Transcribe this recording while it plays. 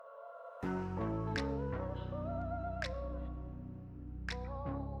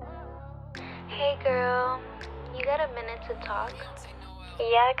Girl, you got a minute to talk? Yeah,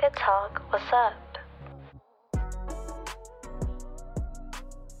 I could talk. What's up?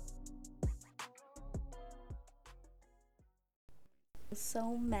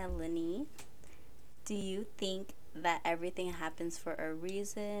 So, Melanie, do you think that everything happens for a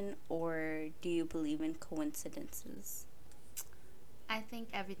reason, or do you believe in coincidences? I think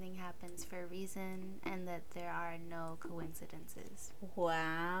everything happens for a reason and that there are no coincidences.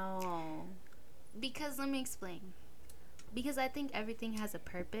 Wow. Because let me explain. Because I think everything has a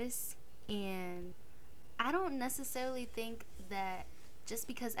purpose, and I don't necessarily think that just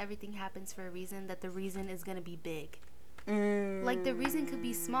because everything happens for a reason that the reason is going to be big. Like the reason could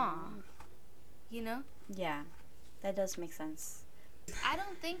be small, you know? Yeah, that does make sense. I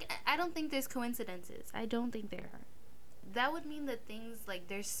don't think there's coincidences. I don't think there are. That would mean that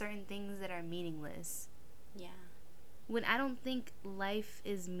there's certain things that are meaningless. Yeah. When I don't think life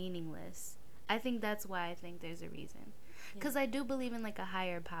is meaningless. I think that's why I think there's a reason. Because I do believe in like a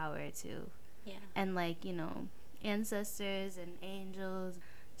higher power too. Yeah. And like, ancestors and angels.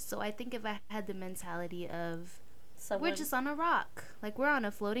 So I think if I had the mentality of we're just on a rock, like we're on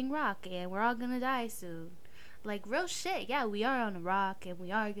a floating rock and we're all gonna die soon. Like real shit, yeah, we are on a rock and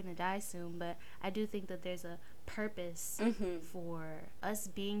we are gonna die soon, but I do think that there's a purpose for us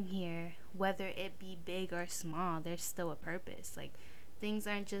being here, whether it be big or small, there's still a purpose. Like things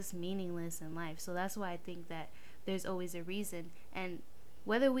aren't just meaningless in life. So that's why I think that there's always a reason, and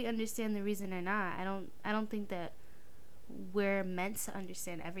whether we understand the reason or not, I don't think that we're meant to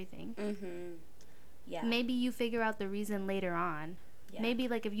understand everything. Yeah. Maybe you figure out the reason later on. Yeah. Maybe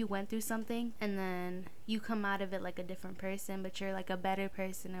like if you went through something and then you come out of it like a different person, but you're like a better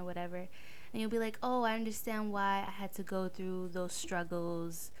person or whatever, and you'll be like, oh, I understand why I had to go through those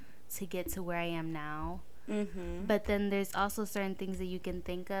struggles to get to where I am now. But then there's also certain things that you can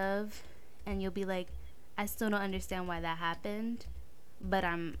think of, and you'll be like, I still don't understand why that happened, but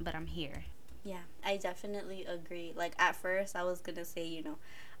I'm here. Yeah, I definitely agree. Like, at first, I was gonna say,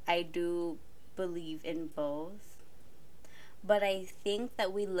 I do believe in both. But I think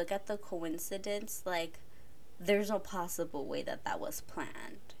that we look at the coincidence like there's no possible way that that was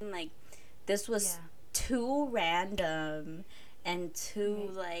planned. Like, this was too random and too,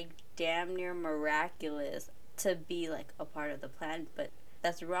 like, damn near miraculous to be, like, a part of the plan. But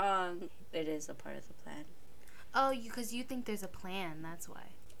that's wrong. It is a part of the plan. Oh, because you think there's a plan, that's why.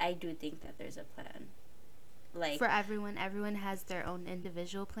 I do think that there's a plan. Like, for everyone has their own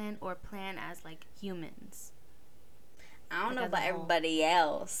individual plan or plan as like humans. I don't Like know as a about whole. everybody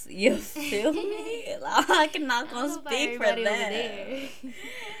else. You feel me? I'm not gonna speak for everybody over them. there.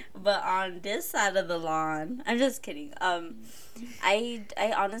 But on this side of the lawn, I'm just kidding. I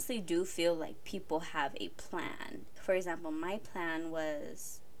honestly do feel like people have a plan. For example, my plan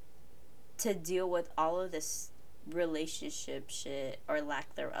was to deal with all of this relationship shit or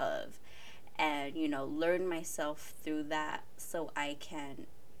lack thereof, and learn myself through that so I can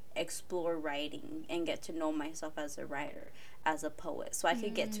explore writing and get to know myself as a writer, as a poet, so I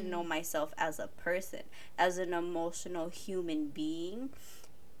could get to know myself as a person, as an emotional human being,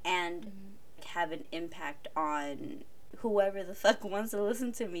 and have an impact on whoever the fuck wants to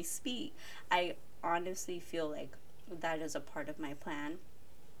listen to me speak. I honestly feel like that is a part of my plan,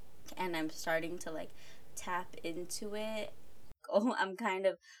 and I'm starting to like tap into it. Oh, I'm kind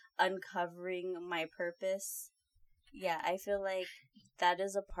of uncovering my purpose. Yeah, I feel like that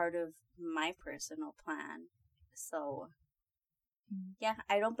is a part of my personal plan. So, yeah,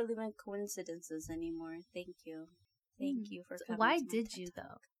 I don't believe in coincidences anymore. Thank you. Thank you for coming Why to my did TED you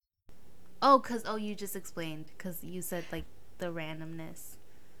Talk. though? You just explained because you said like the randomness.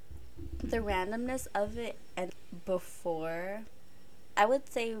 The randomness of it, and before, I would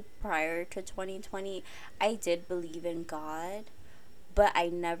say prior to 2020, I did believe in God, but I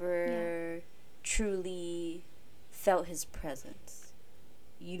never truly felt his presence.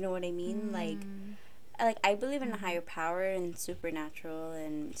 You know what I mean? Like I believe in a higher power and supernatural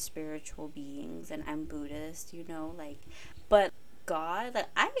and spiritual beings, and I'm Buddhist, but God, like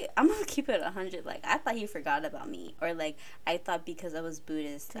I'm gonna keep it 100. Like, I thought he forgot about me, or like I thought because I was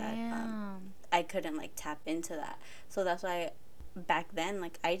Buddhist that Damn. I couldn't like tap into that. So that's why back then,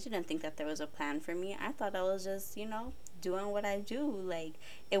 like, I didn't think that there was a plan for me. I thought I was just doing what I do. Like,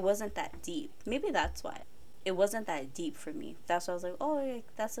 it wasn't that deep. Maybe that's why it wasn't that deep for me. That's why I was like, oh, like,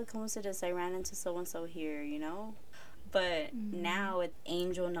 that's a coincidence. I ran into so and so here. But now with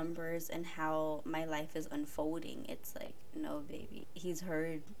angel numbers and how my life is unfolding, it's like, no, baby. He's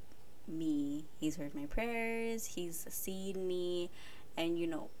heard me. He's heard my prayers. He's seen me and,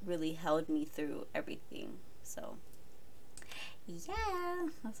 really held me through everything. So, yeah,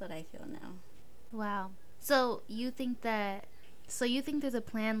 that's what I feel now. Wow. So you think that so you think there's a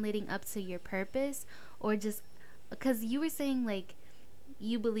plan leading up to your purpose, or just because you were saying like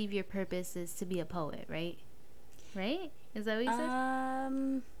you believe your purpose is to be a poet, right? Right? Is that what you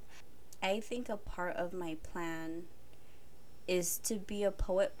said? I think a part of my plan is to be a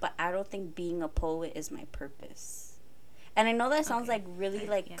poet, but I don't think being a poet is my purpose. And I know that sounds Okay. like really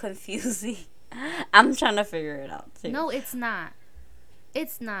like Yeah. confusing. I'm trying to figure it out too. No, it's not.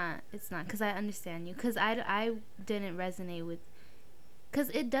 It's not. It's not. Because I understand you. Because I didn't resonate with. Because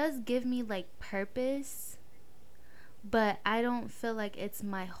it does give me like purpose, but I don't feel like it's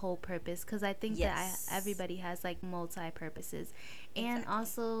my whole purpose. Because I think Yes. that everybody has like multi purposes. And Exactly.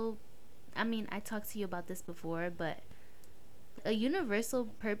 also, I mean, I talked to you about this before, but a universal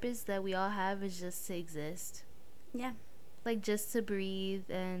purpose that we all have is just to exist. Yeah. Like just to breathe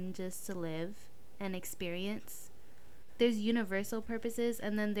and just to live and experience. There's universal purposes,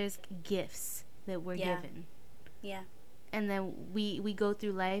 and then there's gifts that we're Yeah. given. Yeah. And then we go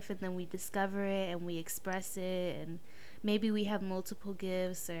through life, and then we discover it and we express it, and maybe we have multiple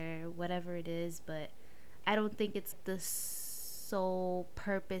gifts or whatever it is, but I don't think it's the sole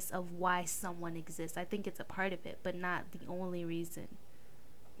purpose of why someone exists. I think it's a part of it, but not the only reason.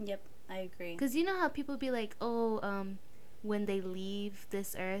 Yep. I agree. Because you know how people be like, oh, when they leave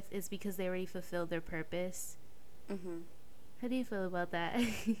this earth is because they already fulfilled their purpose. Mhm. How do you feel about that?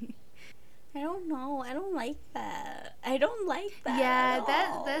 I don't know. I don't like that. I don't like that. Yeah,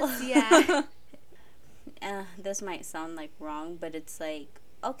 at all. that's yeah. This might sound like wrong, but it's like,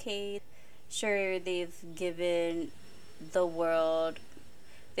 okay, sure, the world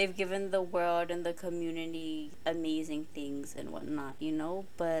they've given the world and the community amazing things and whatnot,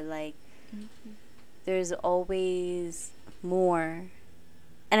 but like there's always more.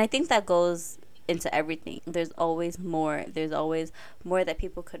 And I think that goes into everything. There's always more. There's always more that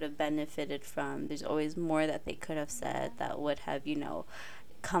people could have benefited from. There's always more that they could have said that would have,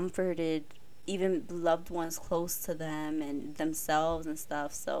 comforted even loved ones close to them and themselves and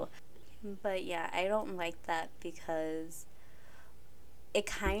stuff. So, but yeah, I don't like that because it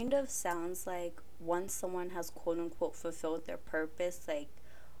kind of sounds like once someone has quote unquote fulfilled their purpose, like,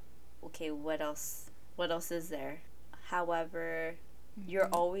 okay, what else? What else is there? However, you're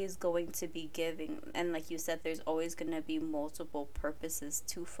always going to be giving, and like you said, there's always going to be multiple purposes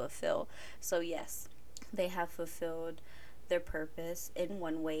to fulfill. So yes, they have fulfilled their purpose in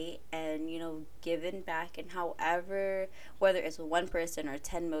one way and given back, and however, whether it's one person or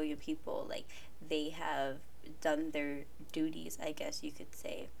 10 million people, like they have done their duties, I guess you could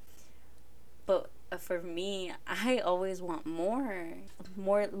say. But for me, I always want more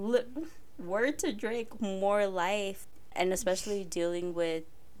word to Drake, more life. And especially dealing with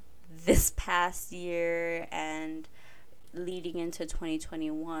this past year and leading into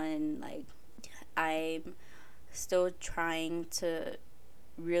 2021, like I'm still trying to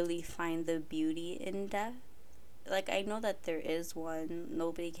really find the beauty in death. Like I know that there is one.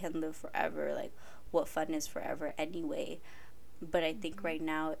 Nobody can live forever. Like what fun is forever anyway? But I think right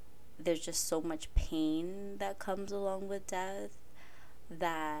now there's just so much pain that comes along with death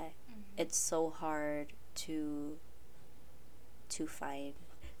that it's so hard to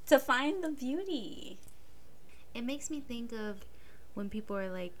find the beauty. It makes me think of when people are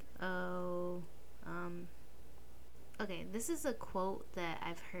like, oh, okay, this is a quote that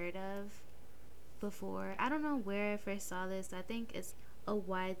I've heard of before. I don't know where I first saw this. I think it's a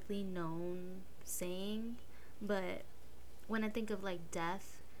widely known saying, but when I think of like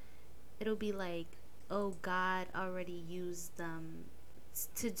death, it'll be like, oh, God already used them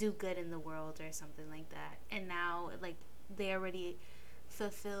to do good in the world or something like that, and now like they already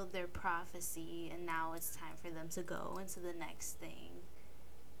fulfilled their prophecy, and now it's time for them to go into the next thing,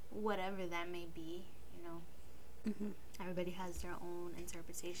 whatever that may be. Everybody has their own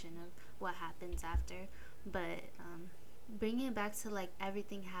interpretation of what happens after, but bringing it back to like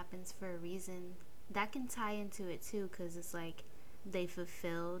everything happens for a reason, that can tie into it too, because it's like they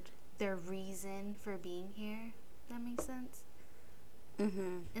fulfilled their reason for being here. That makes sense.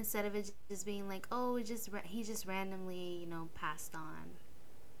 Instead of it just being like, oh, he just randomly passed on.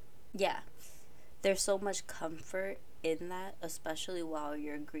 Yeah, there's so much comfort in that, especially while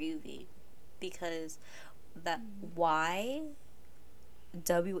you're grieving, because that why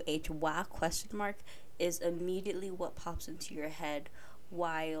why question mark is immediately what pops into your head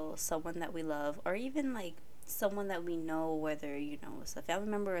while someone that we love, or even like someone that we know, whether it's a family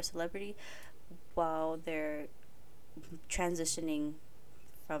member or a celebrity, while they're transitioning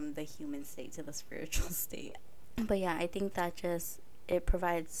from the human state to the spiritual state. But yeah, I think that just it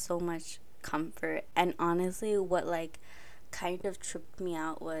provides so much comfort. And honestly, what like kind of tripped me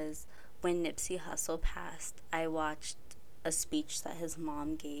out was when Nipsey Hussle passed, I watched a speech that his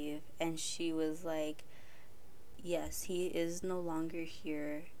mom gave, and she was like, yes, he is no longer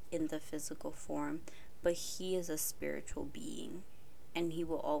here in the physical form, but he is a spiritual being, and he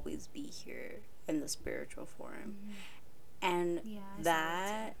will always be here in the spiritual form. Mm-hmm. And yeah,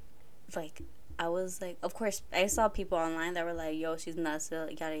 that, like, I was like, of course, I saw people online that were like, yo, she's nuts,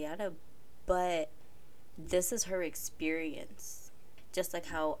 yada yada, but this is her experience. Just like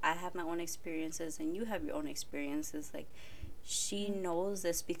how I have my own experiences and you have your own experiences, like, she knows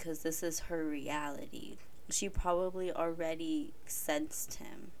this because this is her reality. She probably already sensed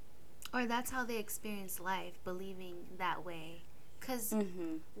him. Or that's how they experience life, believing that way. Because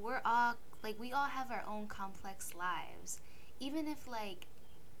we're all, like, we all have our own complex lives. Even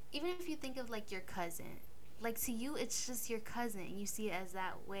if you think of, like, your cousin. Like, to you, it's just your cousin. You see it as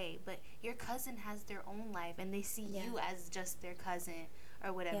that way. But your cousin has their own life, and they see you as just their cousin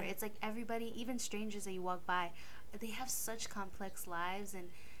or whatever. Yeah. It's like everybody, even strangers that you walk by, they have such complex lives, and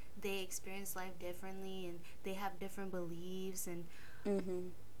they experience life differently, and they have different beliefs,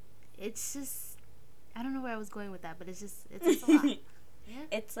 and it's just, I don't know where I was going with that, but it's just a lot. Yeah.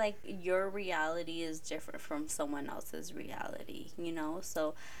 It's like your reality is different from someone else's reality, you know?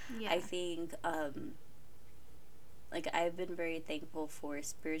 So I think, like, I've been very thankful for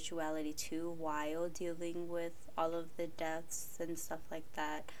spirituality too while dealing with all of the deaths and stuff like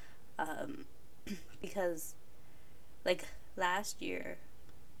that. Because, like, last year,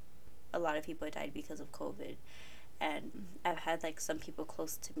 a lot of people died because of COVID. And I've had, like, some people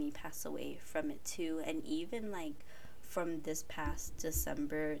close to me pass away from it too. And even, like, from this past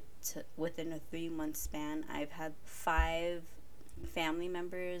December to within a 3-month span, I've had 5 family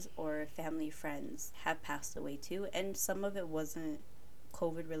members or family friends have passed away too. And some of it wasn't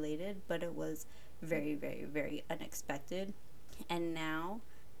COVID related, but it was very, very, very unexpected. And now,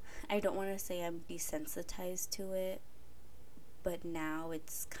 I don't want to say I'm desensitized to it, but now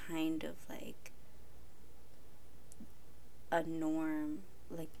it's kind of like a norm.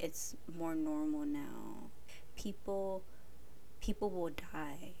 Like, it's more normal now. People will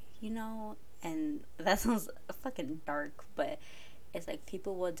die, you know? And that sounds fucking dark, but it's like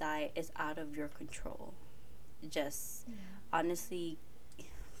people will die. It's out of your control. Just, honestly,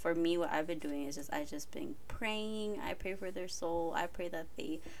 for me, what I've been doing is I just been praying. I pray for their soul. I pray that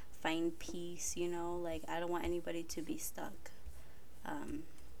they find peace, you know? Like, I don't want anybody to be stuck.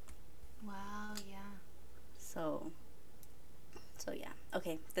 Wow, yeah. So yeah.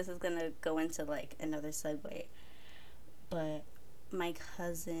 Okay, this is gonna go into, like, another segue. But my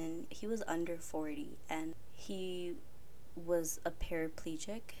cousin, he was under 40, and he was a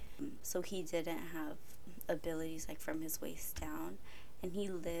paraplegic, so he didn't have abilities, like, from his waist down, and he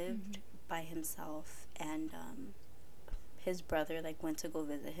lived by himself. And his brother, like, went to go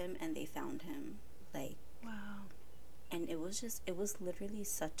visit him, and they found him, like, wow. And it was literally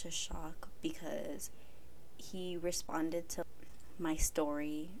such a shock, because he responded to my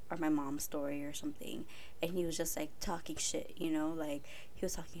story or my mom's story or something, and he was just, like, talking shit, you know? Like, he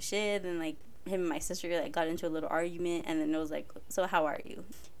was talking shit, and, like, him and my sister, like, got into a little argument, and then it was like, so how are you?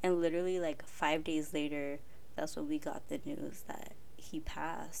 And literally, like, 5 days later, that's when we got the news that he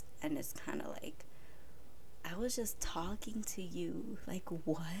passed. And it's kind of like, I was just talking to you, like,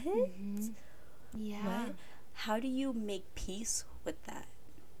 what? Yeah. What? How do you make peace with that?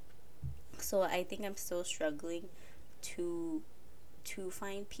 So I think I'm still struggling to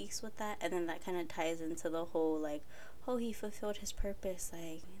find peace with that. And then that kind of ties into the whole, like, oh, he fulfilled his purpose,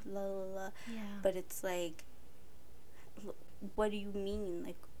 like, la la la. Yeah. But it's like, what do you mean?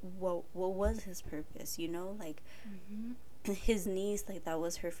 Like, what was his purpose, you know? Like, his niece, like, that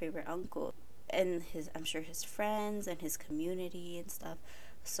was her favorite uncle, and I'm sure his friends and his community and stuff.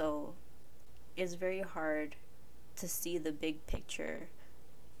 So it's very hard to see the big picture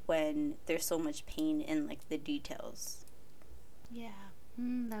when there's so much pain in, like, the details. Yeah.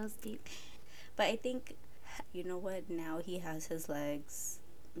 That was deep. But I think, you know what, now he has his legs,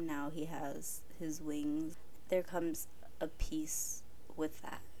 now he has his wings. There comes a peace with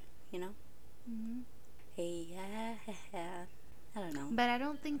that, you know? Hey, yeah. I don't know. But I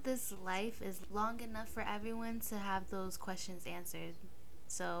don't think this life is long enough for everyone to have those questions answered.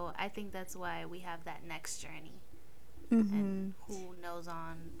 So I think that's why we have that next journey. And who knows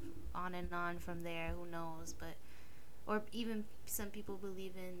on and on from there, who knows? But, or even some people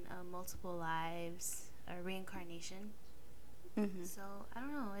believe in multiple lives or reincarnation. So I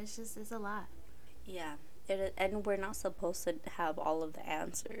don't know, it's a lot. Yeah, and we're not supposed to have all of the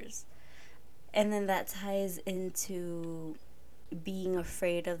answers. And then that ties into being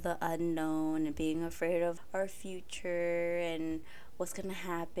afraid of the unknown and being afraid of our future and what's gonna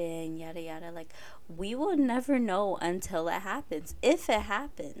happen, yada yada. Like, we will never know until it happens, if it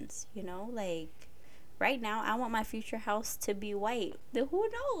happens, you know. Like, right now I want my future house to be white. Then who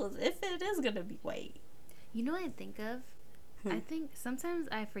knows if it is gonna be white. You know what I think of? I think sometimes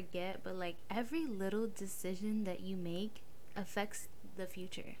I forget, but like every little decision that you make affects the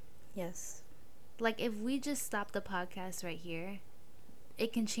future. Yes. Like, if we just stop the podcast right here,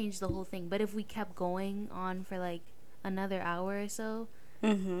 it can change the whole thing. But if we kept going on for like another hour or so,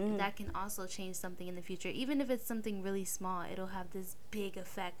 that can also change something in the future. Even if it's something really small, it'll have this big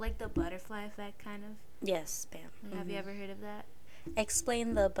effect, like the butterfly effect, kind of. Yes, Bam. Like, have you ever heard of that?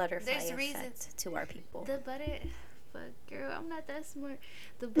 Explain the butterfly There's effect reasons to our people. Fuck, girl, I'm not that smart.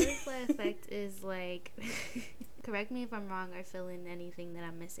 The butterfly effect is like, correct me if I'm wrong or fill in anything that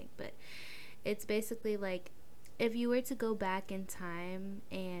I'm missing, but it's basically like, if you were to go back in time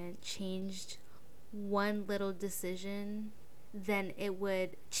and changed one little decision, then it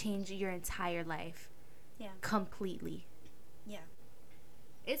would change your entire life. Yeah. Completely. Yeah.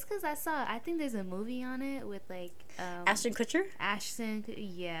 It's because I think there's a movie on it with like Ashton Kutcher?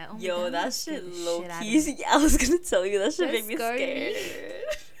 Yeah. Oh my Yo, God, that shit low out of key. me. Yeah, I was gonna tell you that shit That made me scarred me. scared.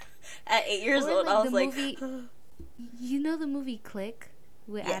 At 8 years Or old, like I the was like, movie- You know the movie Click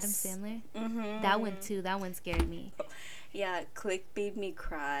with Adam Yes. Sandler? mm-hmm. That one too. That one scared me. Yeah, Click made me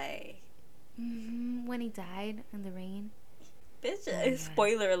cry. When he died in the rain. Bitch, Oh my God.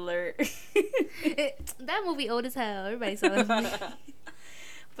 spoiler alert. That movie old as hell. Everybody saw that movie.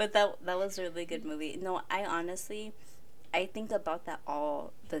 But that was a really good movie. No, I think about that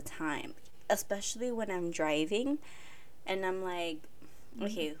all the time, especially when I'm driving, and I'm like,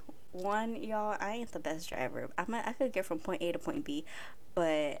 okay, one, y'all, I ain't the best driver. I could get from point A to point B,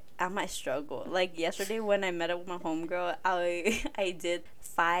 but I might struggle. Like yesterday when I met up with my homegirl, I did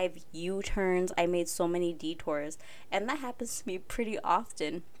 5 U-turns. I made so many detours, and that happens to me pretty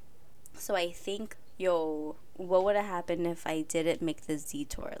often. So I think, yo, what would have happened if I didn't make this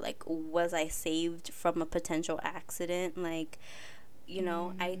detour? Like, was I saved from a potential accident? Like, you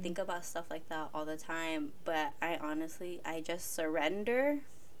know, I think about stuff like that all the time, but I just surrender.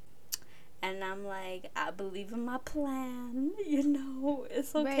 And I'm like, I believe in my plan. You know,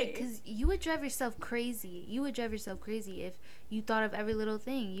 it's okay. Right, because you would drive yourself crazy. You would drive yourself crazy if you thought of every little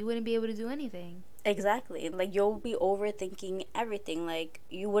thing. You wouldn't be able to do anything. Exactly. Like, you'll be overthinking everything. Like,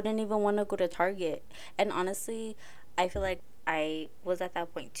 you wouldn't even want to go to Target. And honestly, I feel like I was at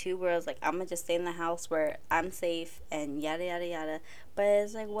that point too where I was like, I'm going to just stay in the house where I'm safe and yada, yada, yada. But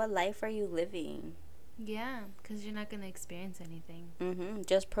it's like, what life are you living? Yeah, because you're not going to experience anything.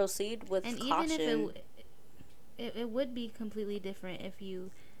 Just proceed with and caution. even if it would be completely different if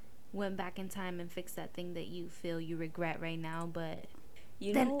you went back in time and fixed that thing that you feel you regret right now, but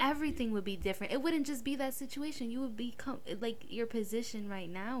then everything would be different. It wouldn't just be that situation. You would become like, your position right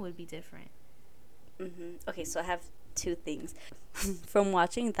now would be different. Okay, so I have 2 things. From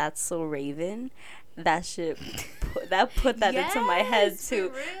watching That's So Raven, that shit put that into my head too.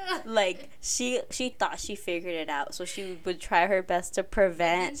 For real. Like, she thought she figured it out, so she would try her best to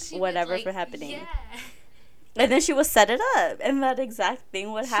prevent whatever from happening. Yeah. And then she would set it up, and that exact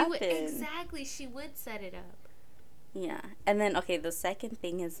thing would happen. She would set it up. Yeah. And then, okay, the second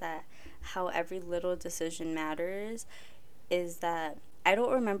thing is that how every little decision matters is that I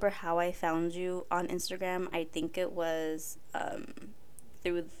don't remember how I found you on Instagram. I think it was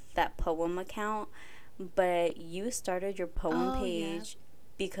through that poem account, but you started your poem page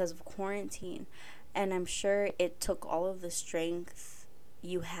because of quarantine. And I'm sure it took all of the strength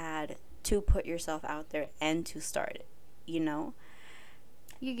you had to put yourself out there and to start it, you know?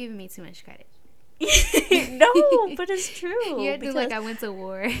 You're giving me too much credit. No, but it's true. You acted like I went to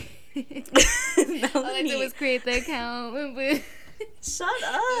war. All I did was create the account. Shut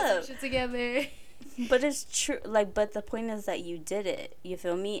up. Shit together. But it's true. Like, but the point is that you did it. You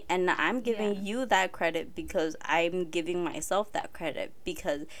feel me? And I'm giving you that credit because I'm giving myself that credit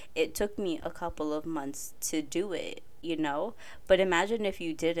because it took me a couple of months to do it, you know? But imagine if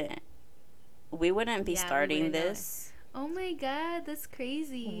you didn't. We wouldn't be starting this. Oh my God, that's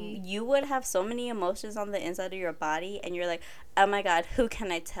crazy. You would have so many emotions on the inside of your body, and you're like, oh my God, who can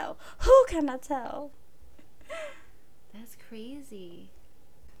I tell? Who can I tell? That's crazy.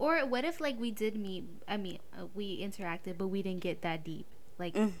 Or what if, like, we did meet, we interacted, but we didn't get that deep,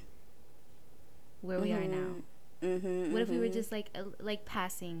 like, where we are now? What if we were just, like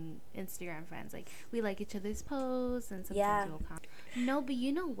passing Instagram friends? Like, we like each other's posts, and sometimes we'll comment. No, but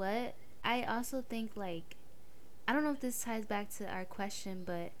you know what? I also think, like, I don't know if this ties back to our question,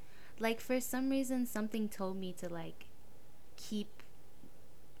 but, like, for some reason, something told me to, like, keep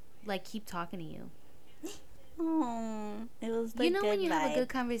talking to you. Oh, it was the You know good when you have a vibe. good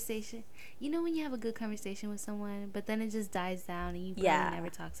conversation. You know when you have a good conversation with someone, but then it just dies down and you probably Yeah. never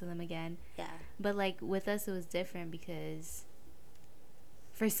talk to them again. Yeah. But like with us, it was different because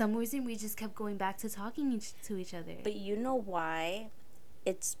for some reason we just kept going back to talking to each other. But you know why?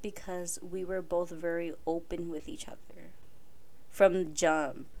 It's because we were both very open with each other from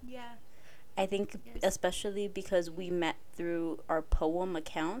jump. Yeah. I think Yes. especially because we met through our poem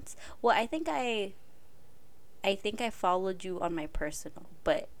accounts. Well, I think I followed you on my personal,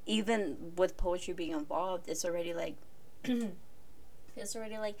 but even with poetry being involved, it's already like it's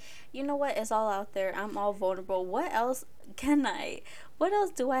already like, you know what? It's all out there. I'm all vulnerable. What else can I? What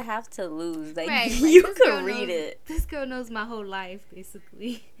else do I have to lose? Like Right. you This could girl read knows, it This girl knows my whole life,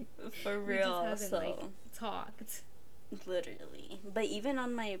 basically. for We real. just So haven't talked. literally, but even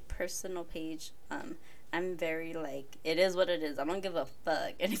on my personal page, I'm very like, it is what it is. I don't give a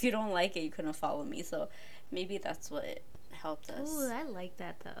fuck. And if you don't like it, you couldn't follow me. So maybe that's what helped us. Ooh, I like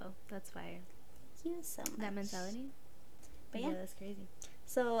that though. That's fire. Thank you so much. That mentality. But yeah. That's crazy.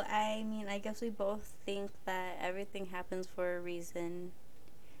 So I mean, I guess we both think that everything happens for a reason.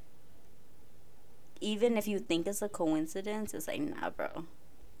 Even if you think it's a coincidence, it's like, nah, bro.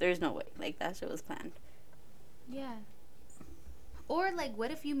 There's no way. Like, that shit was planned. Yeah. Or like,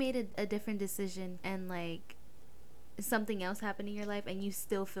 what if you made a different decision and like something else happened in your life and you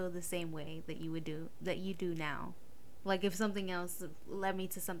still feel the same way that you do now? Like if something else led me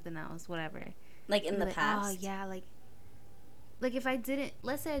to something else, whatever. Like in the like, past. Oh yeah, like if I didn't,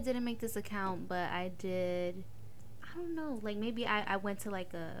 let's say I didn't make this account, but I did, I don't know, like maybe I went to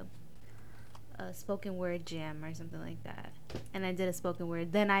like a spoken word jam or something like that, and I did a spoken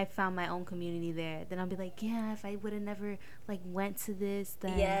word, then I found my own community there, then I'll be like, yeah, if I would have never like went to this,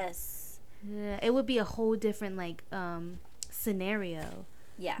 then Yes. it would be a whole different like scenario.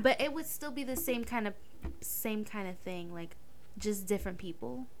 Yeah. But it would still be the same kind of thing, like just different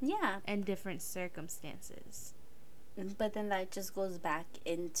people. Yeah. And different circumstances. But then that just goes back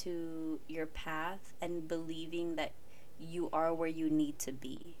into your path and believing that you are where you need to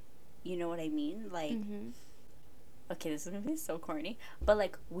be. You know what I mean? Like, okay, this is going to be so corny, but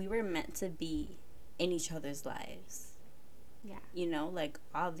like, we were meant to be in each other's lives. Yeah. You know, like,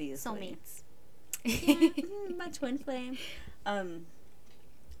 obviously. Soulmates. Yeah, my twin flame.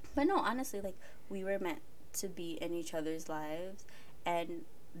 But no, honestly, like, we were meant to be in each other's lives, and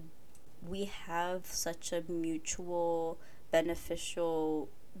we have such a mutual, beneficial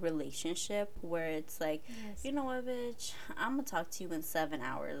relationship where it's like, Yes. you know what, bitch, I'm gonna talk to you in 7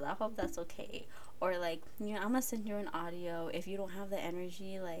 hours. I hope that's okay. Or like, you know, I'm gonna send you an audio. If you don't have the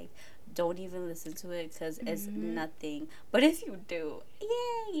energy, like, don't even listen to it because it's nothing. But if you do,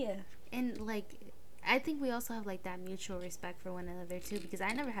 yay! And like, I think we also have like that mutual respect for one another too, because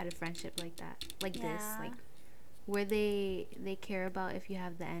I never had a friendship like that, like this, Yeah. like where they care about if you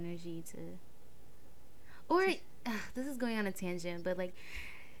have the energy to. Or this is going on a tangent, but like,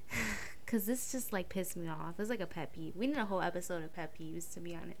 because this just like pissed me off. It's like a pet peeve. We need a whole episode of pet peeves, to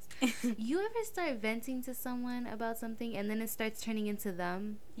be honest. You ever start venting to someone about something and then it starts turning into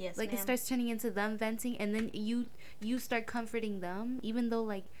them? Yes, Like, ma'am. it starts turning into them venting, and then you start comforting them, even though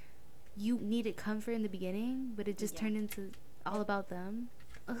like you needed comfort in the beginning, but it just turned into all about them.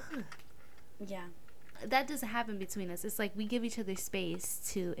 Ugh. Yeah. That doesn't happen between us. It's like we give each other space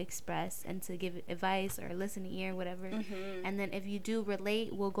to express and to give advice or listen ear, whatever. And then if you do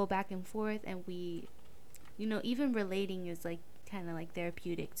relate, we'll go back and forth, and we, you know, even relating is like kind of like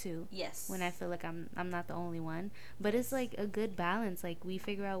therapeutic too. Yes. When I feel like I'm not the only one, but it's like a good balance. Like we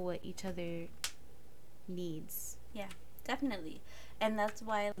figure out what each other needs. Yeah, definitely. And that's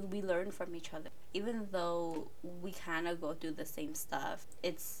why we learn from each other. Even though we kind of go through the same stuff,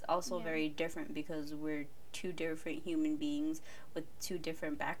 it's also very different because we're two different human beings with two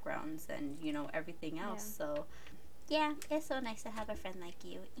different backgrounds and, you know, everything else. Yeah. So, yeah, it's so nice to have a friend like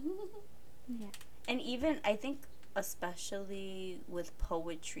you. Yeah. And even, I think, especially with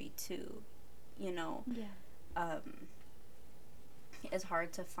poetry, too, you know, Yeah. it's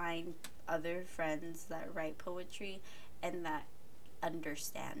hard to find other friends that write poetry and that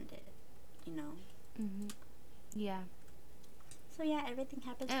understand it, you know. Yeah. So yeah, everything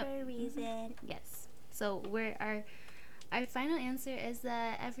happens for a reason. Yes. So our final answer is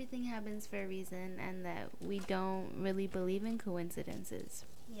that everything happens for a reason, and that we don't really believe in coincidences.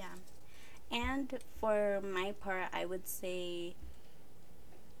 Yeah. And for my part, I would say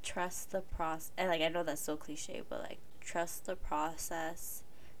trust the process. Like, I know that's so cliche, but like, trust the process.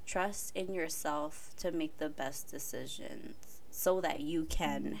 Trust in yourself to make the best decisions so that you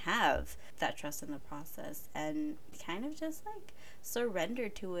can have that trust in the process and kind of just like surrender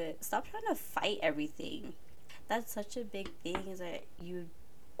to it. Stop trying to fight everything. that's such a big thing, is that you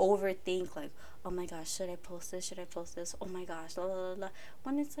overthink, like, oh my gosh, should I post this, oh my gosh, la la la,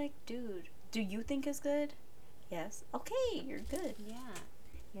 when it's like, dude, do you think it's good? Yes, okay, you're good. Yeah.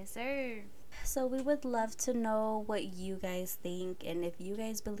 Yes, sir. So we would love to know what you guys think, and if you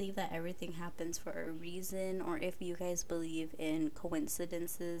guys believe that everything happens for a reason, or if you guys believe in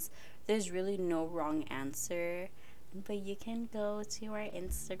coincidences. There's really no wrong answer, but you can go to our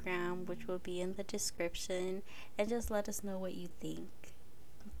Instagram, which will be in the description, and just let us know what you think.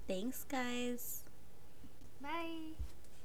 Thanks, guys. Bye.